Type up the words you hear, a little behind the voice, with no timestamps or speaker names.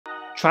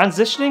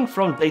Transitioning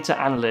from data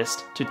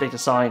analyst to data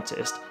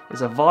scientist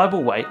is a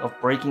viable way of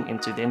breaking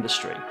into the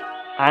industry.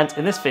 And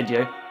in this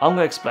video, I'm going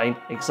to explain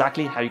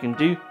exactly how you can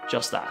do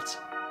just that.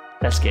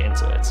 Let's get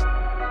into it.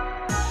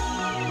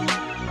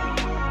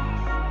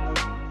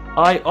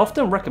 I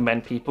often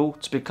recommend people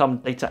to become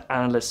data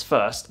analysts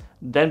first,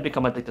 then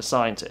become a data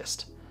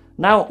scientist.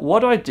 Now, why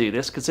do I do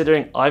this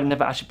considering I've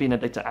never actually been a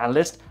data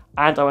analyst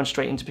and I went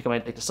straight into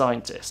becoming a data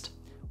scientist?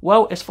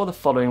 Well, it's for the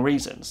following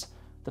reasons.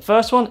 The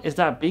first one is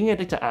that being a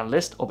data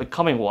analyst or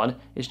becoming one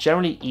is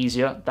generally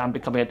easier than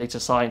becoming a data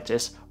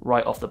scientist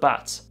right off the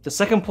bat. The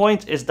second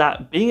point is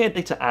that being a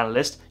data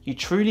analyst, you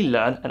truly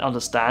learn and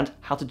understand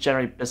how to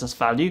generate business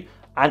value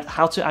and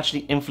how to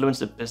actually influence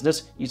the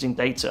business using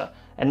data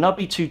and not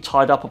be too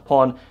tied up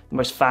upon the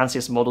most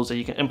fanciest models that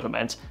you can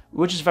implement,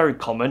 which is very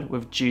common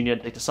with junior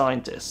data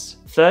scientists.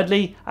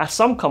 Thirdly, at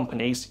some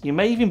companies, you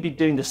may even be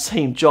doing the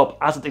same job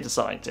as a data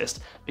scientist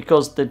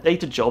because the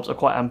data jobs are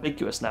quite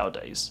ambiguous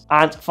nowadays.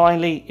 And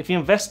finally, if you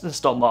invest in the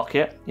stock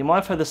market, you might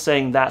have heard the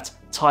saying that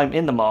time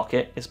in the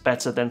market is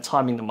better than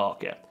timing the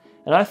market.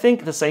 And I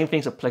think the same thing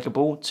is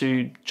applicable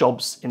to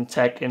jobs in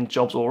tech and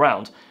jobs all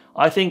around.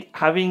 I think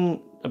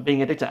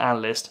being a data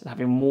analyst and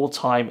having more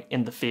time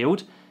in the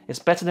field is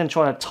better than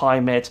trying to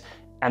time it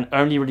and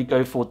only really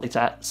go for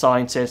data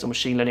scientists or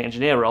machine learning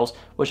engineer roles,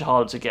 which are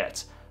harder to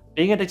get.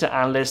 Being a data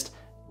analyst,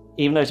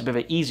 even though it's a bit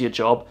of an easier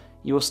job,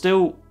 you will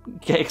still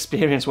get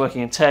experience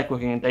working in tech,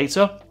 working in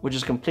data, which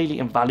is completely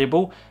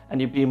invaluable, and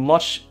you'd be a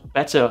much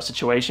better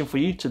situation for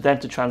you to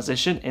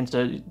transition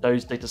into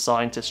those data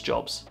scientist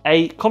jobs.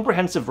 A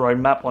comprehensive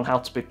roadmap on how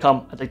to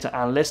become a data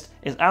analyst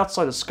is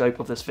outside the scope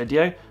of this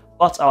video,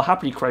 but I'll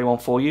happily create one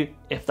for you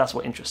if that's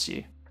what interests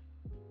you.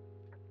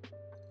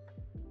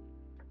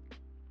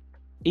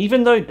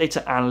 Even though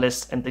data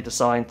analysts and data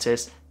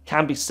scientists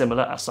can be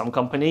similar at some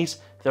companies,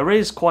 there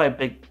is quite a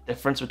big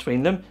difference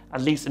between them,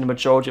 at least in the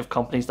majority of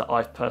companies that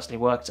I've personally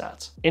worked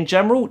at. In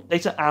general,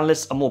 data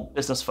analysts are more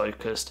business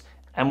focused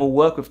and will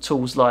work with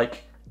tools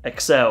like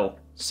Excel,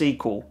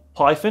 SQL,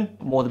 Python,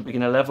 more the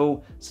beginner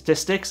level,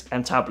 statistics,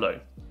 and Tableau.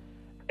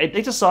 A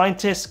data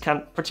scientist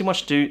can pretty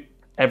much do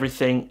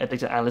everything a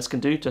data analyst can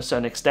do to a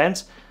certain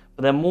extent,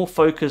 but they're more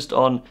focused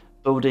on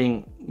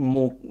building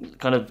more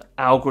kind of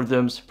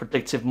algorithms,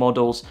 predictive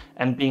models,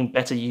 and being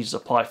better users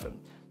of Python.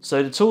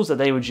 So the tools that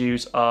they would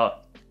use are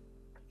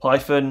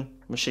Python,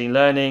 machine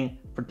learning,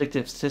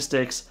 predictive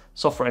statistics,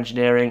 software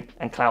engineering,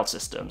 and cloud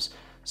systems.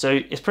 So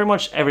it's pretty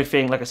much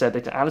everything, like I said,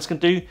 data analysts can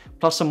do,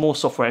 plus some more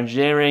software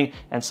engineering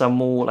and some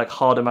more like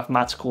harder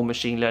mathematical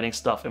machine learning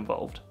stuff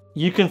involved.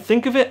 You can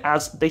think of it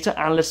as data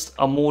analysts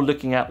are more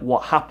looking at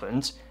what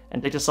happened,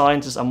 and data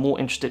scientists are more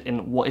interested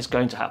in what is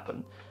going to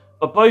happen.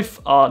 But both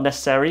are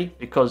necessary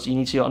because you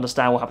need to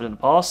understand what happened in the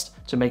past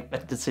to make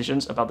better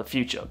decisions about the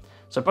future.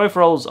 So both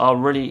roles are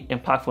really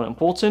impactful and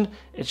important.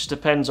 It just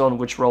depends on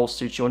which role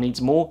suits your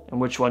needs more and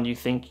which one you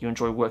think you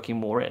enjoy working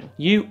more in.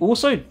 You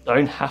also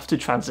don't have to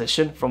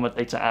transition from a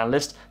data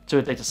analyst to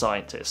a data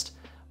scientist.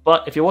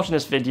 But if you're watching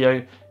this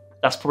video,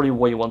 that's probably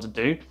what you want to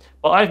do.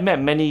 But I've met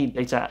many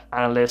data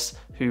analysts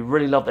who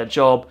really love their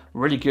job,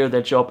 really good at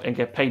their job, and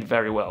get paid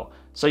very well.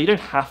 So you don't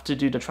have to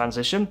do the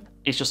transition.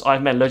 It's just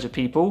I've met loads of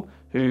people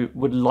who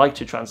would like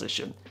to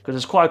transition because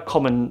it's quite a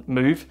common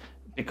move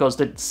because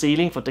the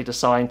ceiling for data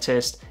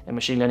scientists and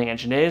machine learning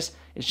engineers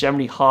is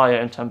generally higher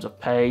in terms of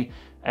pay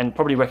and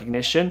probably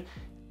recognition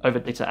over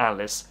data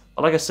analysts.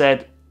 But like I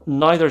said,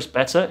 neither is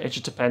better. It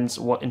just depends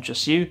what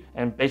interests you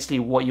and basically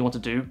what you want to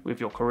do with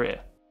your career.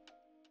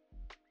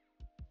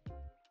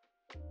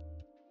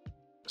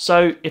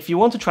 So if you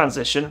want to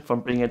transition from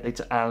being a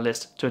data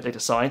analyst to a data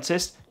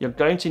scientist, you're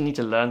going to need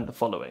to learn the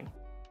following.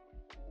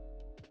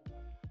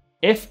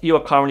 If you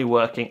are currently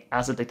working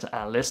as a data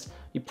analyst,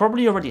 you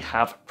probably already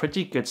have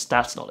pretty good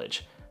stats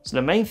knowledge. So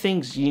the main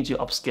things you need to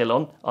upskill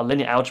on are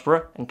linear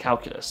algebra and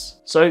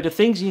calculus. So the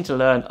things you need to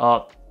learn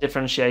are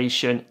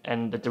differentiation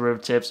and the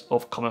derivatives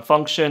of common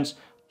functions,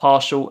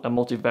 partial and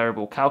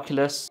multivariable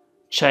calculus,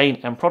 chain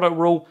and product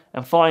rule,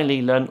 and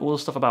finally learn all the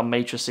stuff about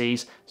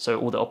matrices, so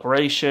all the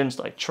operations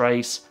like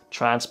trace,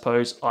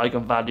 transpose,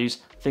 eigenvalues,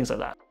 things like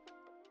that.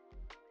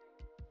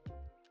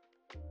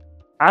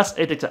 As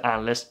a data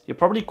analyst, you're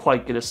probably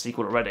quite good at SQL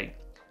already.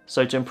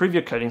 So to improve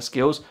your coding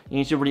skills, you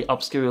need to really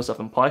upskill yourself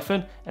in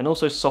Python and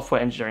also software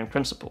engineering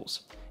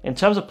principles. In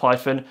terms of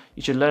Python,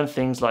 you should learn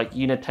things like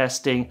unit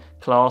testing,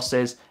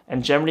 classes,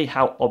 and generally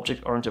how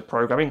object-oriented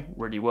programming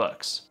really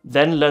works.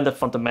 Then learn the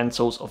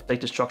fundamentals of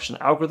data structure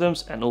and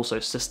algorithms and also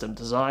system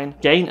design.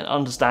 Gain an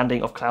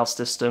understanding of cloud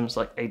systems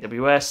like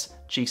AWS,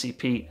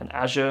 GCP, and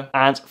Azure.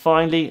 And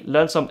finally,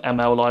 learn some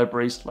ML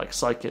libraries like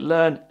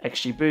scikit-learn,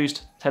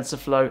 XGBoost,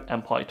 TensorFlow,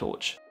 and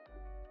PyTorch.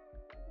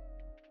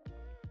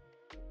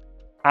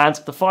 And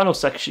the final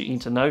section you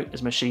need to know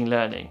is machine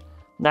learning.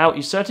 Now,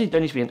 you certainly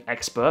don't need to be an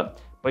expert,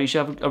 but you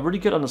should have a really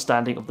good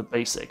understanding of the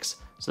basics.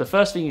 So the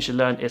first thing you should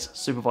learn is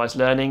supervised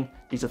learning.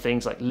 These are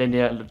things like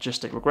linear and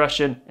logistic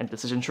regression and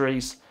decision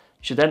trees.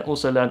 You should then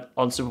also learn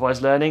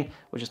unsupervised learning,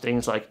 which is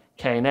things like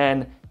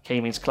KNN,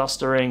 k-means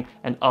clustering,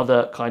 and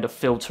other kind of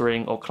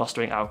filtering or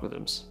clustering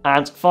algorithms.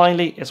 And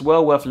finally, it's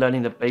well worth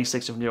learning the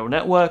basics of neural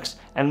networks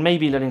and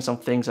maybe learning some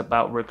things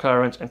about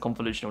recurrent and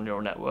convolutional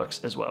neural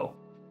networks as well.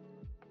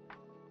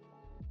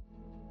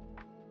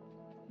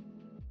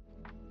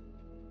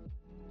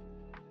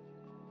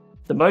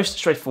 The most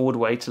straightforward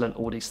way to learn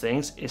all these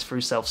things is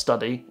through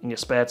self-study in your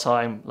spare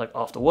time, like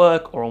after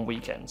work or on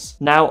weekends.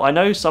 Now, I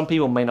know some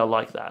people may not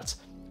like that,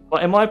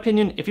 but in my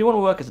opinion, if you want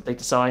to work as a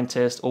data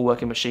scientist or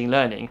work in machine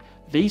learning,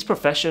 these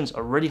professions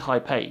are really high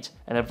paid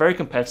and they're very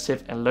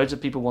competitive and loads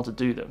of people want to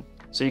do them.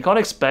 So you can't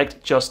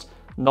expect just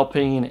not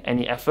putting in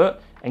any effort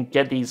and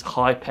get these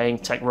high paying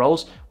tech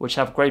roles which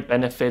have great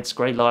benefits,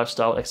 great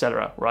lifestyle,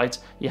 etc., right?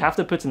 You have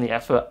to put in the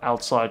effort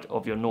outside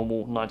of your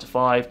normal 9 to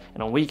 5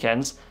 and on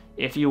weekends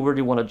if you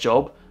really want a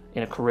job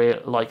in a career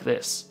like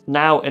this.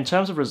 Now, in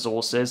terms of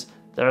resources,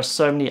 there are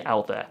so many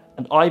out there,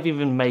 and I've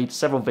even made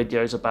several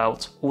videos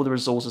about all the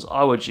resources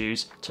I would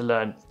use to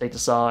learn data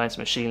science,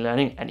 machine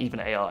learning, and even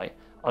AI.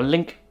 I'll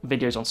link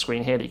videos on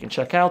screen here that you can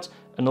check out,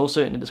 and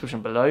also in the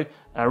description below. And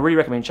I really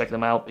recommend checking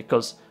them out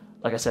because,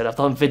 like I said, I've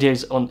done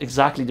videos on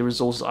exactly the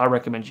resources I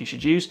recommend you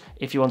should use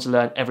if you want to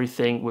learn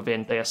everything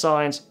within data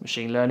science,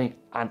 machine learning,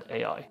 and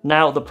AI.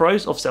 Now, the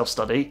pros of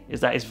self-study is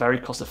that it's very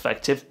cost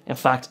effective. In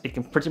fact, it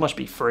can pretty much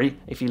be free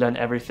if you learn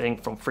everything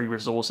from free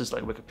resources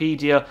like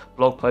Wikipedia,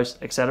 blog posts,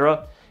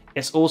 etc.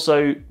 It's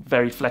also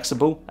very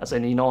flexible, as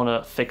in you're not on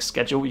a fixed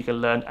schedule, you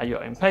can learn at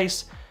your own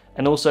pace,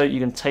 and also you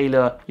can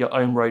tailor your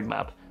own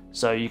roadmap.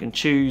 So you can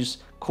choose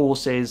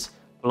courses,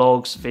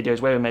 blogs,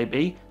 videos, whatever it may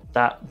be,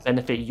 that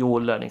benefit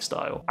your learning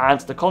style. And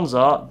the cons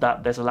are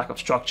that there's a lack of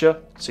structure,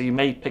 so you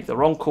may pick the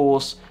wrong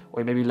course or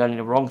you may be learning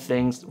the wrong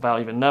things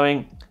without even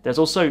knowing. There's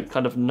also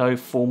kind of no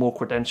formal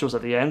credentials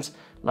at the end,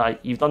 like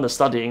you've done the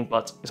studying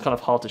but it's kind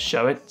of hard to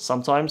show it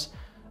sometimes.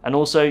 And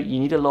also you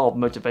need a lot of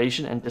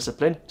motivation and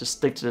discipline to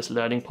stick to this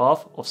learning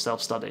path of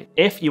self-study.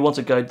 If you want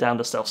to go down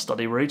the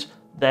self-study route,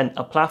 then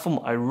a platform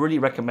I really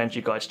recommend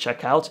you guys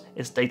check out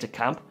is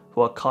DataCamp,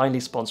 who are kindly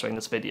sponsoring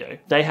this video.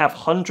 They have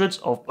hundreds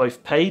of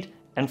both paid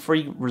and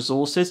free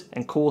resources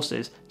and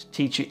courses to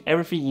teach you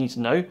everything you need to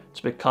know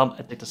to become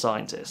a data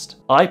scientist.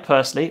 I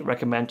personally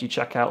recommend you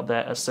check out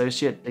their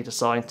Associate Data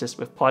Scientist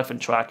with Python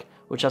track,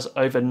 which has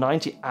over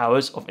 90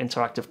 hours of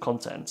interactive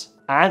content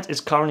and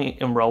is currently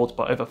enrolled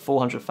by over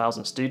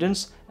 400,000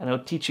 students, and it will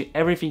teach you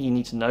everything you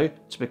need to know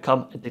to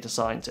become a data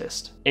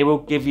scientist. It will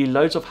give you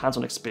loads of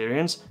hands-on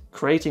experience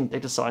creating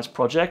data science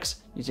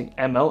projects using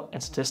ML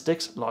and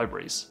statistics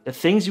libraries. The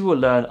things you will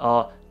learn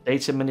are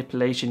data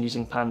manipulation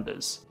using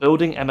pandas,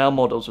 building ML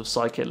models with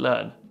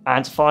scikit-learn,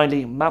 and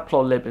finally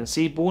matplotlib and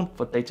Seaborn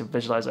for data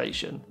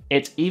visualization.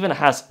 It even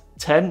has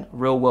 10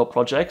 real-world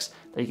projects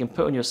that you can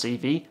put on your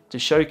CV to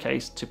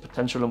showcase to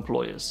potential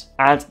employers.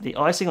 And the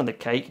icing on the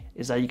cake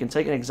is that you can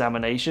take an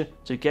examination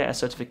to get a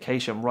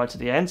certification right at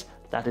the end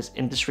that is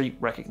industry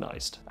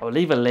recognized. I will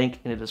leave a link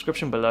in the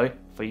description below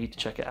for you to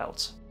check it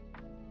out.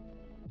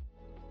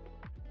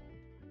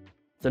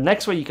 The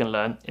next way you can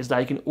learn is that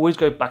you can always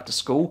go back to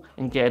school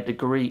and get a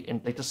degree in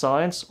data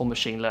science or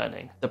machine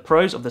learning. The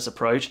pros of this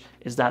approach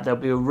is that there'll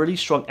be a really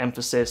strong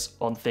emphasis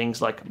on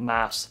things like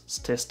maths,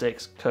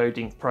 statistics,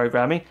 coding,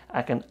 programming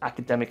at an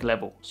academic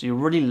level. So you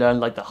really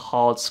learn like the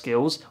hard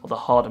skills or the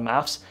hard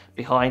maths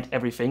behind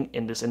everything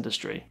in this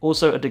industry.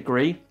 Also, a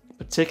degree,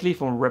 particularly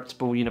from a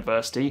reputable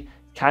university,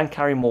 can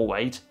carry more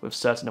weight with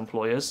certain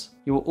employers.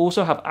 You will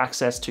also have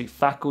access to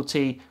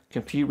faculty,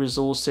 compute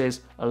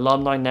resources,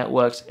 alumni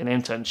networks, and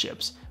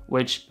internships,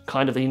 which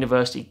kind of the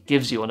university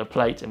gives you on a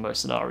plate in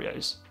most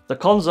scenarios. The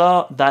cons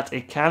are that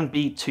it can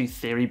be too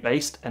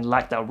theory-based and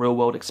lack that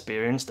real-world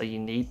experience that you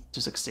need to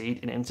succeed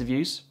in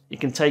interviews. It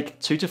can take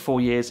 2 to 4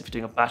 years if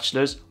you're doing a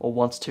bachelor's or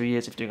 1 to 2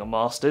 years if you're doing a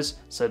master's,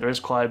 so there is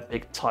quite a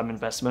big time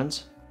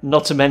investment.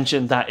 Not to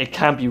mention that it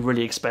can be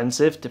really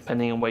expensive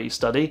depending on where you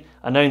study.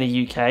 I know in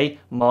the UK,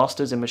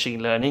 masters in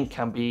machine learning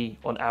can be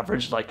on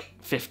average like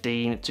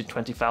 £15,000 to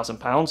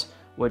 £20,000,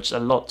 which is a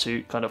lot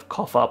to kind of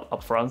cough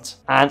up front.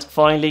 And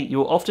finally,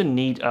 you'll often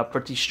need a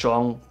pretty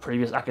strong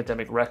previous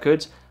academic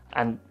record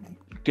and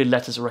good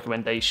letters of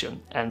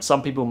recommendation, and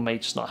some people may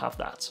just not have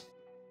that.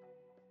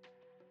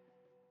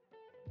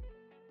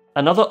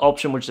 Another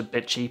option which is a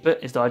bit cheaper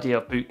is the idea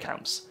of boot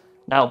camps.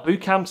 Now,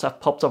 boot camps have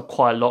popped up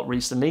quite a lot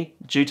recently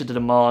due to the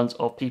demand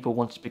of people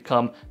wanting to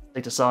become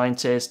data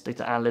scientists,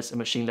 data analysts, and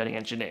machine learning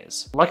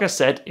engineers. Like I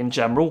said, in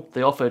general,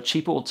 they offer a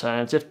cheaper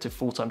alternative to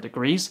full-time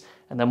degrees,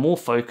 and they're more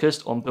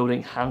focused on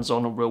building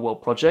hands-on and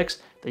real-world projects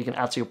that you can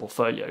add to your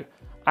portfolio.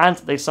 And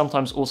they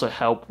sometimes also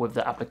help with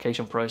the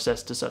application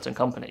process to certain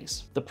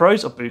companies. The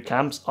pros of boot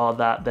camps are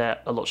that they're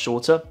a lot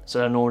shorter, so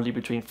they're normally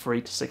between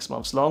 3 to 6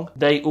 months long.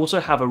 They also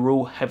have a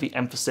real heavy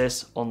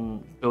emphasis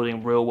on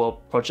building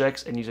real-world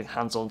projects and using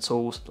hands-on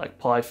tools like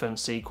Python,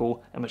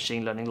 SQL, and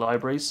machine learning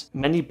libraries.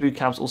 Many boot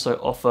camps also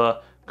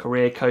offer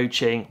career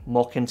coaching,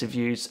 mock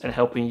interviews, and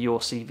helping your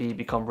CV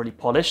become really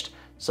polished.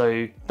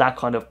 So that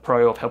kind of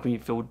pro of helping you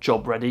feel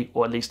job ready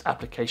or at least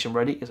application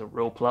ready is a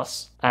real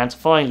plus. And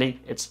finally,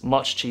 it's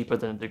much cheaper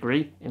than a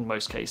degree in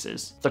most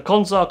cases. The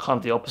cons are kind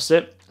of the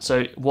opposite.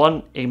 So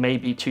one, it may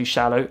be too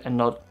shallow and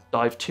not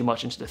dive too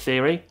much into the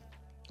theory.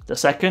 The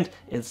second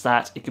is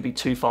that it could be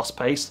too fast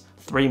paced.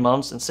 3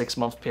 months and 6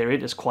 month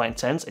period is quite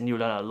intense and you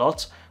learn a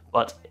lot,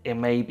 but it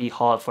may be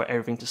hard for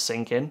everything to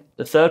sink in.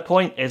 The third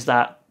point is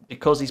that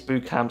because these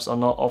boot camps are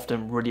not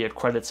often really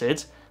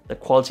accredited, the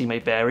quality may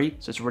vary,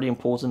 so it's really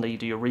important that you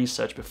do your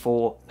research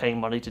before paying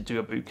money to do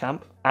a boot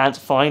camp. And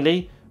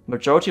finally,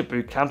 majority of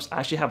boot camps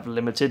actually have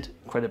limited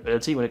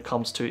credibility when it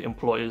comes to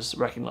employers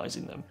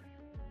recognizing them.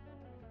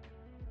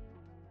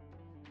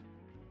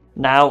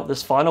 Now,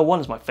 this final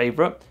one is my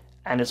favorite,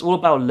 and it's all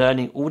about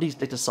learning all these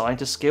data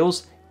scientist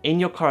skills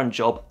in your current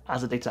job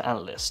as a data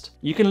analyst.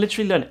 You can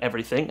literally learn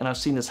everything, and I've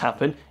seen this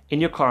happen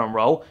in your current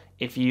role.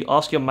 If you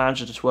ask your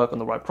manager to work on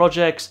the right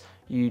projects,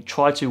 you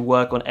try to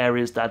work on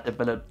areas that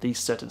develop these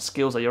certain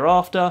skills that you're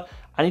after,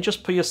 and you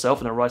just put yourself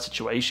in the right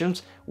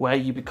situations where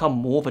you become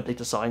more of a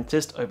data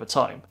scientist over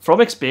time. From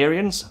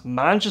experience,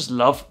 managers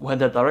love when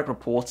their direct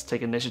reports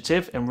take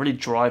initiative and really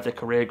drive their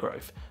career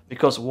growth.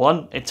 Because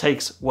one, it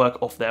takes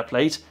work off their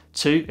plate.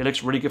 Two, it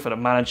looks really good for the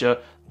manager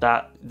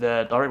that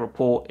the direct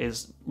report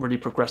is really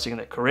progressing in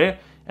their career.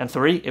 And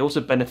three, it also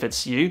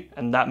benefits you,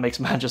 and that makes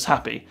managers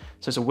happy.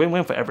 So it's a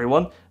win-win for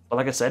everyone. But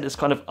like I said, it's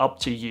kind of up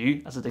to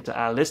you as a data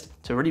analyst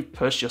to really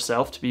push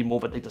yourself to be more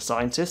of a data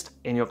scientist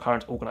in your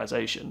current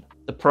organization.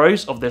 The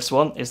pros of this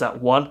one is that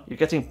one, you're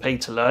getting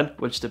paid to learn,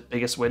 which is the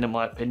biggest win in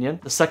my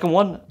opinion. The second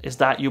one is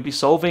that you'll be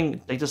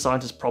solving data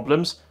scientist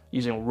problems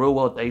using real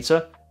world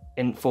data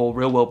for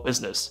real world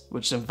business,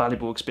 which is an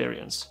invaluable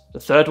experience. The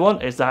third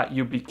one is that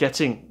you'll be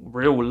getting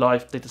real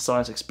life data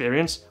science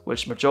experience,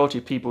 which majority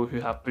of people who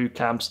have boot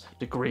camps,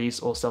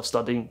 degrees or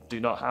self-studying do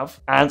not have.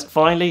 And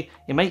finally,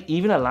 it may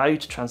even allow you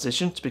to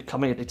transition to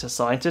becoming a data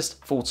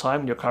scientist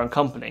full-time in your current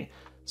company.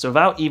 So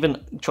without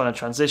even trying to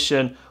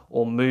transition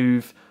or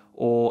move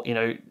or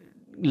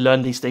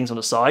learn these things on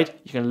the side,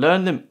 you can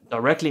learn them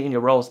directly in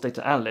your role as a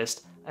data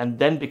analyst and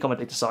then become a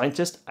data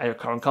scientist at your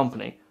current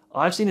company.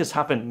 I've seen this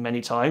happen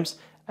many times,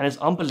 and it's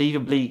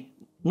unbelievably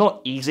not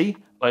easy,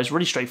 but it's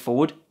really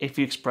straightforward if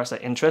you express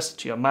that interest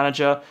to your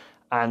manager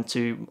and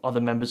to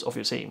other members of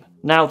your team.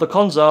 Now, the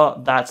cons are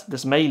that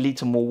this may lead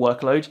to more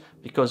workload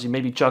because you may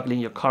be juggling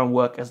your current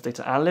work as a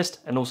data analyst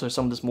and also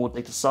some of this more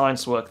data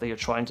science work that you're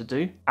trying to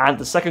do. And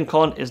the second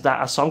con is that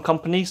at some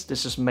companies,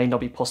 this just may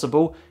not be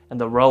possible, and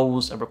the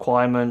roles and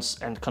requirements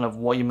and kind of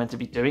what you're meant to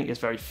be doing is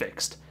very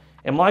fixed.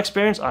 In my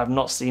experience, I have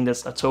not seen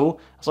this at all.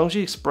 As long as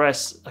you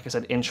express, like I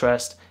said,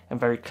 interest and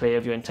very clear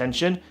of your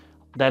intention,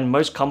 then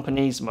most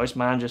companies, most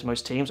managers,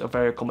 most teams are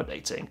very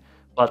accommodating.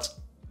 But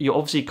you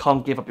obviously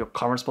can't give up your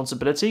current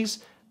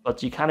responsibilities,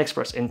 but you can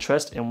express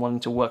interest in wanting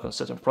to work on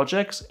certain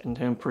projects and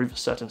to improve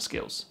certain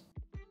skills.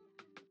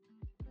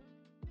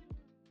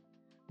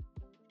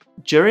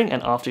 During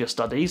and after your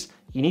studies,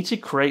 you need to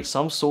create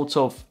some sort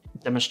of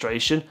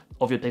demonstration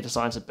of your data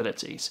science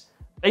abilities.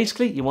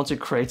 Basically, you want to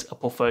create a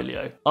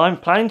portfolio. I'm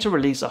planning to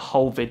release a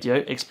whole video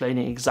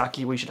explaining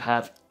exactly what you should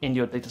have in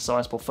your data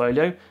science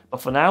portfolio, but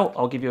for now,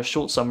 I'll give you a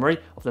short summary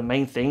of the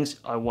main things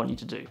I want you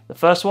to do. The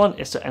first one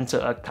is to enter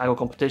a Kaggle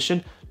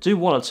competition. Do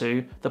 1 or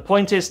 2. The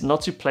point is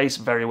not to place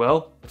very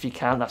well. If you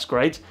can, that's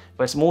great,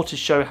 but it's more to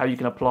show how you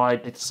can apply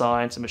data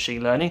science and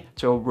machine learning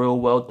to a real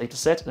world data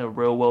set and a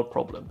real world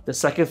problem. The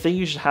second thing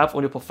you should have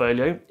on your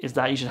portfolio is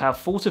that you should have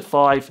 4 to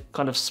 5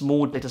 kind of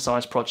small data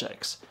science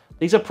projects.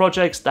 These are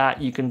projects that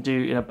you can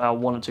do in about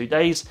 1 or 2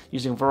 days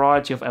using a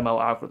variety of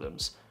ML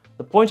algorithms.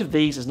 The point of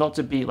these is not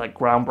to be like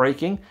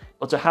groundbreaking,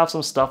 but to have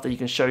some stuff that you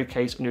can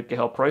showcase on your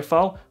GitHub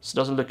profile so it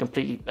doesn't look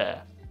completely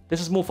bare.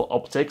 This is more for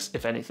optics,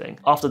 if anything.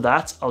 After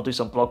that, I'll do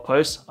some blog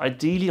posts,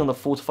 ideally on the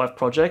 4 to 5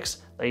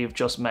 projects that you've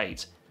just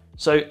made.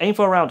 So aim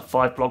for around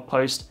 5 blog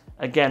posts.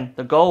 Again,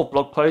 the goal of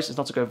blog posts is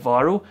not to go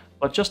viral,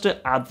 but just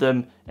to add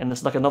them, and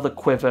it's like another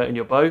quiver in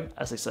your bow,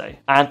 as they say.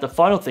 And the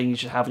final thing you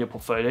should have in your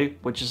portfolio,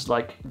 which is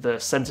like the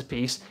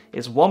centerpiece,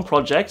 is one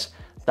project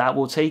that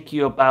will take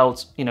you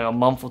about, a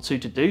month or 2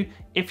 to do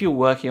if you're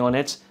working on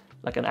it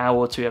like an hour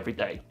or 2 every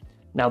day.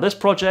 Now this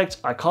project,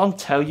 I can't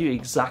tell you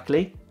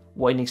exactly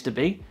what it needs to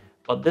be,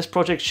 but this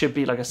project should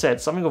be, like I said,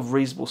 something of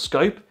reasonable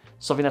scope,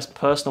 something that's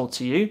personal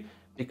to you,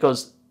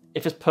 because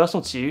if it's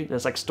personal to you,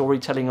 there's like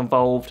storytelling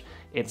involved,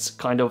 it's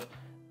kind of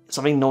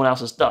something no one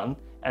else has done,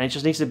 and it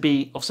just needs to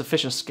be of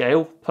sufficient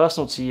scale,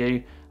 personal to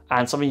you,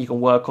 and something you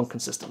can work on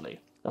consistently.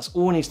 That's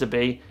all it needs to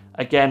be.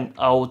 Again,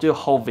 I'll do a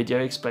whole video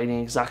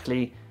explaining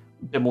exactly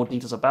a bit more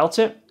details about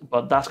it,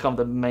 but that's kind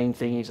of the main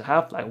thing you need to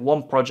have, like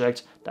one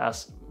project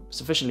that's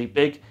sufficiently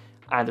big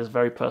and is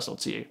very personal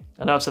to you.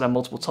 I know I've said that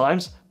multiple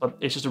times, but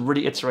it's just to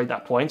really iterate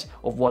that point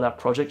of what that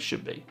project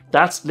should be.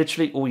 That's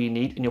literally all you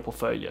need in your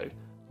portfolio.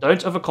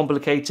 Don't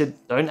overcomplicate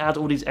it, don't add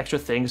all these extra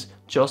things,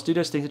 just do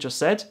those things I just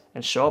said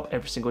and show up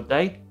every single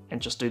day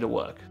and just do the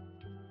work.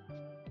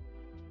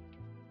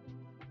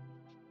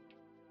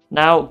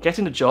 Now,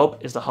 getting the job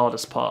is the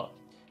hardest part.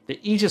 The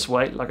easiest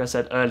way, like I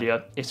said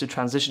earlier, is to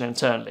transition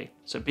internally.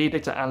 So be a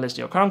data analyst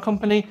in your current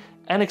company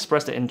and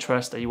express the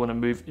interest that you want to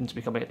move into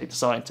becoming a data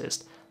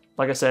scientist.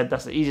 Like I said,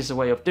 that's the easiest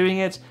way of doing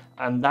it,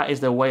 and that is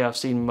the way I've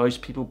seen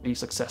most people be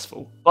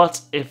successful.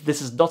 But if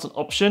this is not an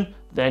option,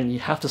 then you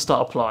have to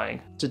start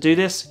applying. To do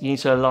this, you need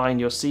to align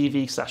your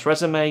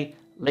CV/resume,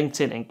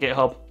 LinkedIn and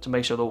GitHub to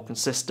make sure they're all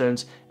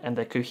consistent and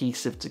they're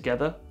cohesive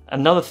together.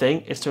 Another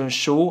thing is to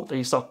ensure that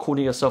you start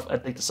calling yourself a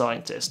data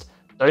scientist.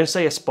 Don't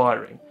say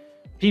aspiring.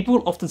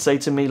 People often say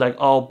to me like,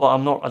 oh, but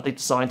I'm not a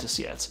data scientist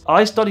yet.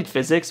 I studied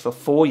physics for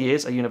 4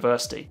 years at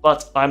university,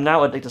 but I'm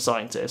now a data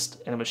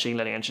scientist and a machine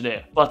learning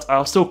engineer. But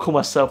I'll still call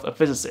myself a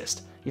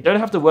physicist. You don't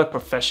have to work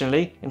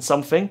professionally in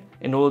something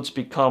in order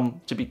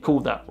to be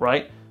called that,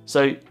 right?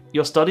 So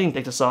you're studying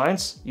data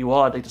science, you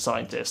are a data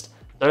scientist.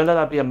 Don't let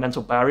that be a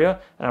mental barrier,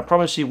 and I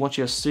promise you, once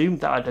you assume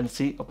that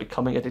identity of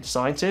becoming a data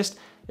scientist,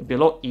 it'll be a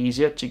lot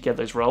easier to get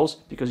those roles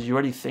because you're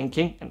already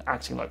thinking and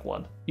acting like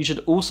one. You should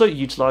also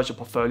utilize your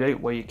portfolio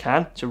where you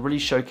can to really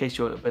showcase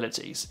your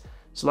abilities.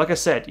 So like I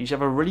said, you should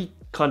have a really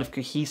kind of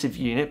cohesive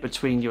unit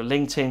between your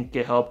LinkedIn,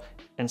 GitHub,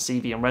 and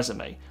CV and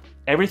resume.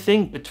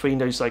 Everything between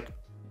those like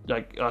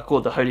I call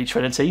it the Holy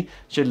Trinity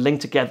should link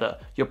together.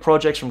 Your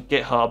projects from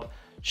GitHub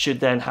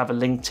should then have a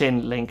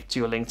LinkedIn link to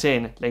your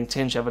LinkedIn.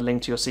 LinkedIn should have a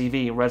link to your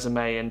CV,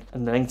 resume, and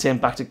LinkedIn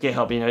back to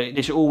GitHub. You know,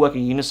 they should all work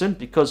in unison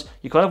because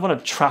you kind of want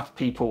to trap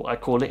people, I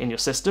call it, in your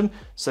system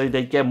so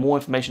they get more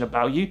information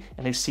about you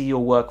and they see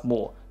your work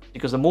more.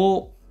 Because the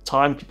more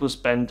time people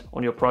spend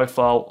on your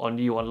profile, on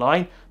you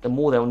online, the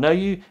more they'll know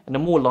you and the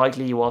more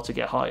likely you are to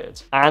get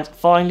hired. And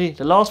finally,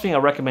 the last thing I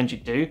recommend you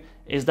do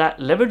is that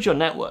leverage your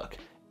network.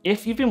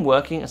 If you've been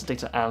working as a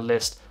data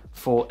analyst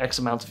for X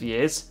amount of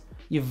years,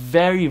 you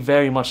very,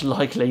 very much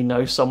likely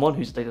know someone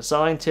who's a data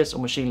scientist or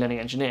machine learning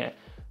engineer.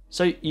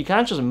 So you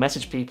can't just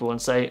message people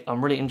and say,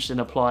 I'm really interested in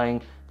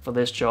applying for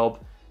this job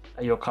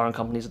at your current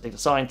company as a data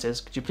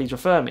scientist, could you please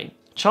refer me?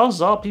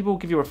 Chances are people will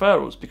give you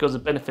referrals because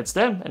it benefits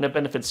them and it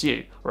benefits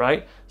you,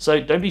 right?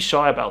 So don't be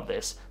shy about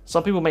this.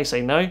 Some people may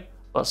say no,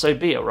 but so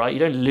be it, right? You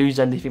don't lose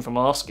anything from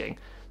asking.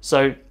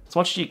 So as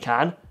much as you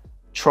can,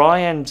 try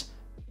and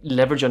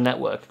leverage your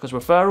network because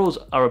referrals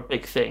are a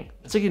big thing,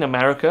 particularly in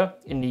America.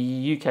 In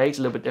the UK, it's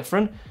a little bit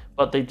different,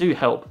 but they do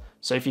help.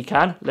 So if you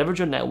can, leverage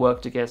your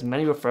network to get as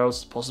many referrals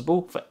as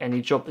possible for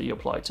any job that you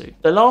apply to.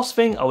 The last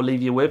thing I will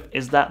leave you with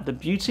is that the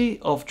beauty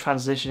of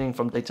transitioning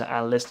from data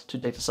analyst to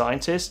data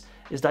scientist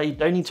is that you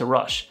don't need to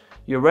rush.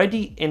 You're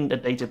already in the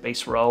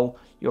database role,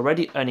 you're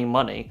already earning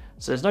money,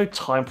 so there's no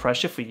time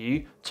pressure for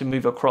you to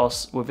move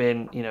across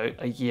within,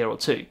 a year or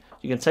two.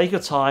 You can take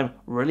your time,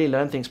 really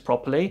learn things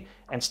properly,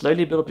 and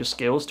slowly build up your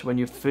skills to when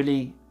you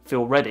fully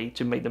feel ready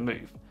to make the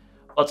move.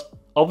 But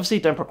obviously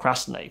don't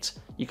procrastinate.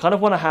 You kind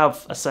of want to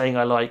have a saying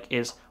I like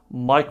is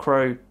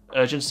micro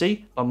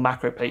urgency or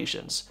macro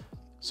patience.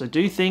 So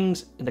do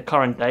things in the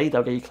current day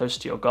that'll get you closer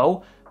to your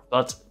goal,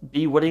 but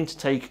be willing to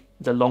take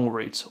the long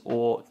route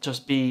or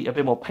just be a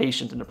bit more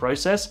patient in the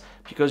process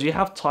because you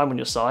have time on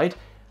your side.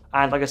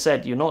 And like I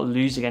said, you're not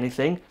losing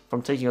anything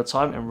from taking your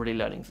time and really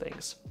learning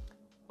things.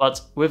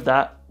 But with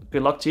that,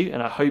 good luck to you,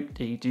 and I hope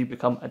that you do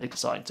become a data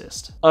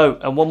scientist. Oh,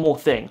 and one more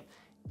thing.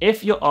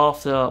 If you're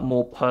after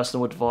more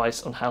personal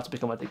advice on how to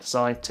become a data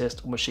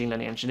scientist or machine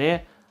learning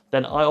engineer,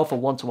 then I offer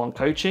one-to-one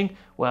coaching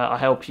where I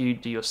help you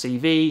do your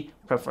CV,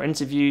 prep for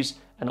interviews,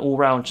 and all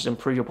round just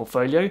improve your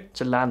portfolio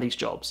to land these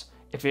jobs.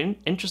 If you're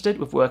interested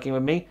with working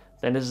with me,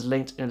 then this is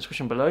linked in the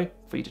description below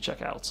for you to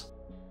check out.